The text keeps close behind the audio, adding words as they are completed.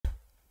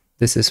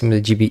This is from the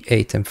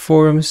GB8M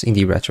forums in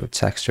the Retro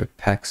Texture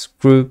Packs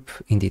group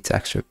in the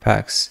Texture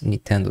Packs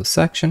Nintendo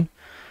section.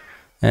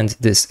 And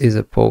this is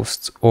a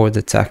post, or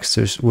the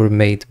textures were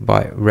made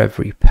by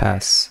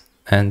RetroArch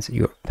and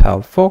your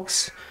pal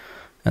Fox.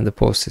 And the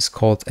post is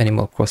called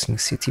Animal Crossing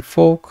City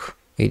Folk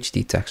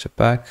HD Texture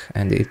Pack,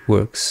 and it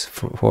works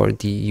for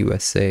the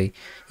USA,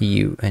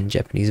 EU and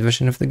Japanese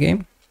version of the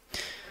game.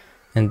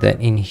 And then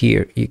in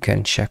here you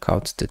can check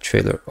out the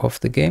trailer of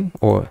the game,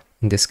 or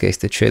in this case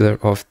the trailer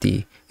of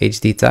the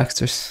HD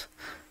textures.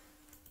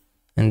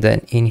 And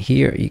then in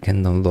here you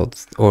can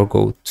download or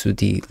go to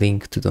the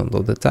link to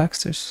download the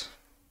textures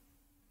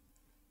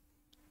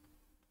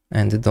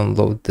and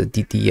download the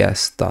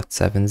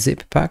DDS.7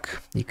 zip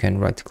pack. You can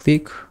right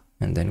click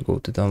and then go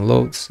to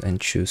downloads and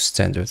choose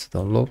standard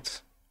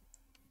download.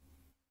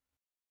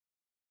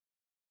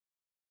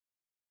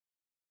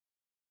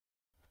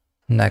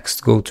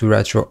 Next, go to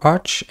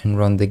RetroArch and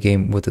run the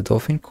game with the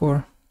Dolphin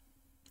core.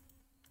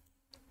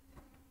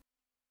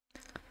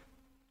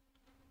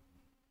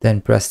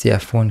 Then press the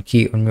F1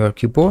 key on your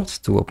keyboard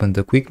to open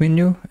the quick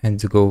menu and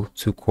to go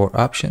to core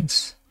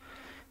options.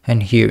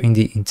 And here in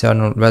the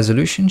internal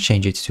resolution,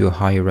 change it to a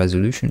higher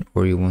resolution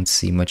or you won't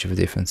see much of a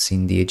difference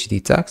in the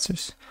HD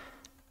textures.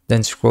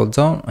 Then scroll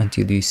down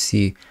until you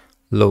see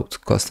load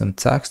custom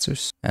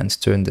textures and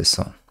turn this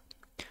on.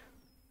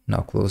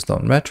 Now close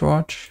down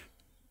RetroArch.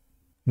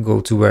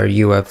 Go to where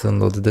you have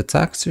downloaded the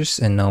textures,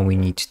 and now we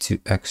need to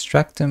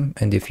extract them.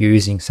 And if you're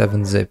using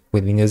 7-zip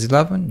with Windows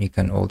 11, you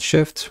can hold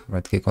shift,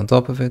 right click on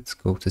top of it,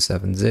 go to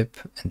 7-zip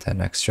and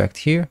then extract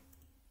here.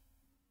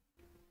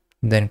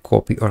 Then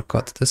copy or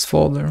cut this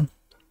folder,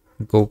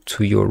 go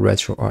to your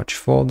RetroArch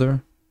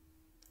folder,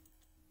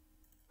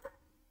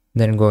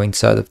 then go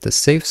inside of the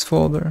saves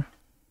folder,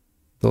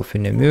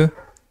 Dolphin Emu,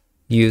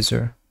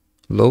 user,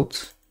 load,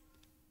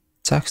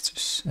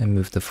 textures, and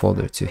move the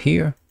folder to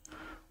here,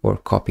 or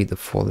copy the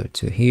folder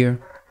to here.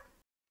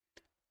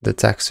 The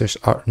textures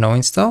are now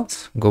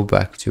installed. Go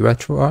back to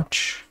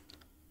RetroArch,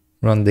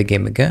 run the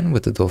game again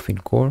with the Dolphin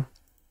core,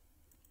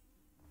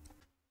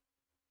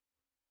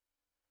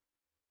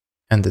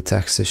 and the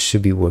textures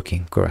should be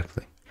working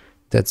correctly.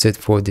 That's it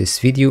for this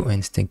video,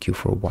 and thank you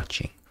for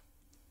watching.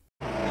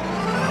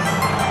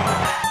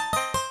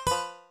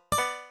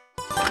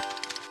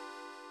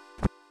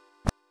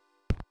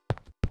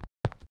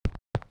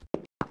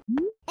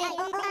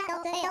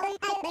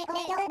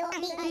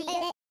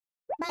 Hey,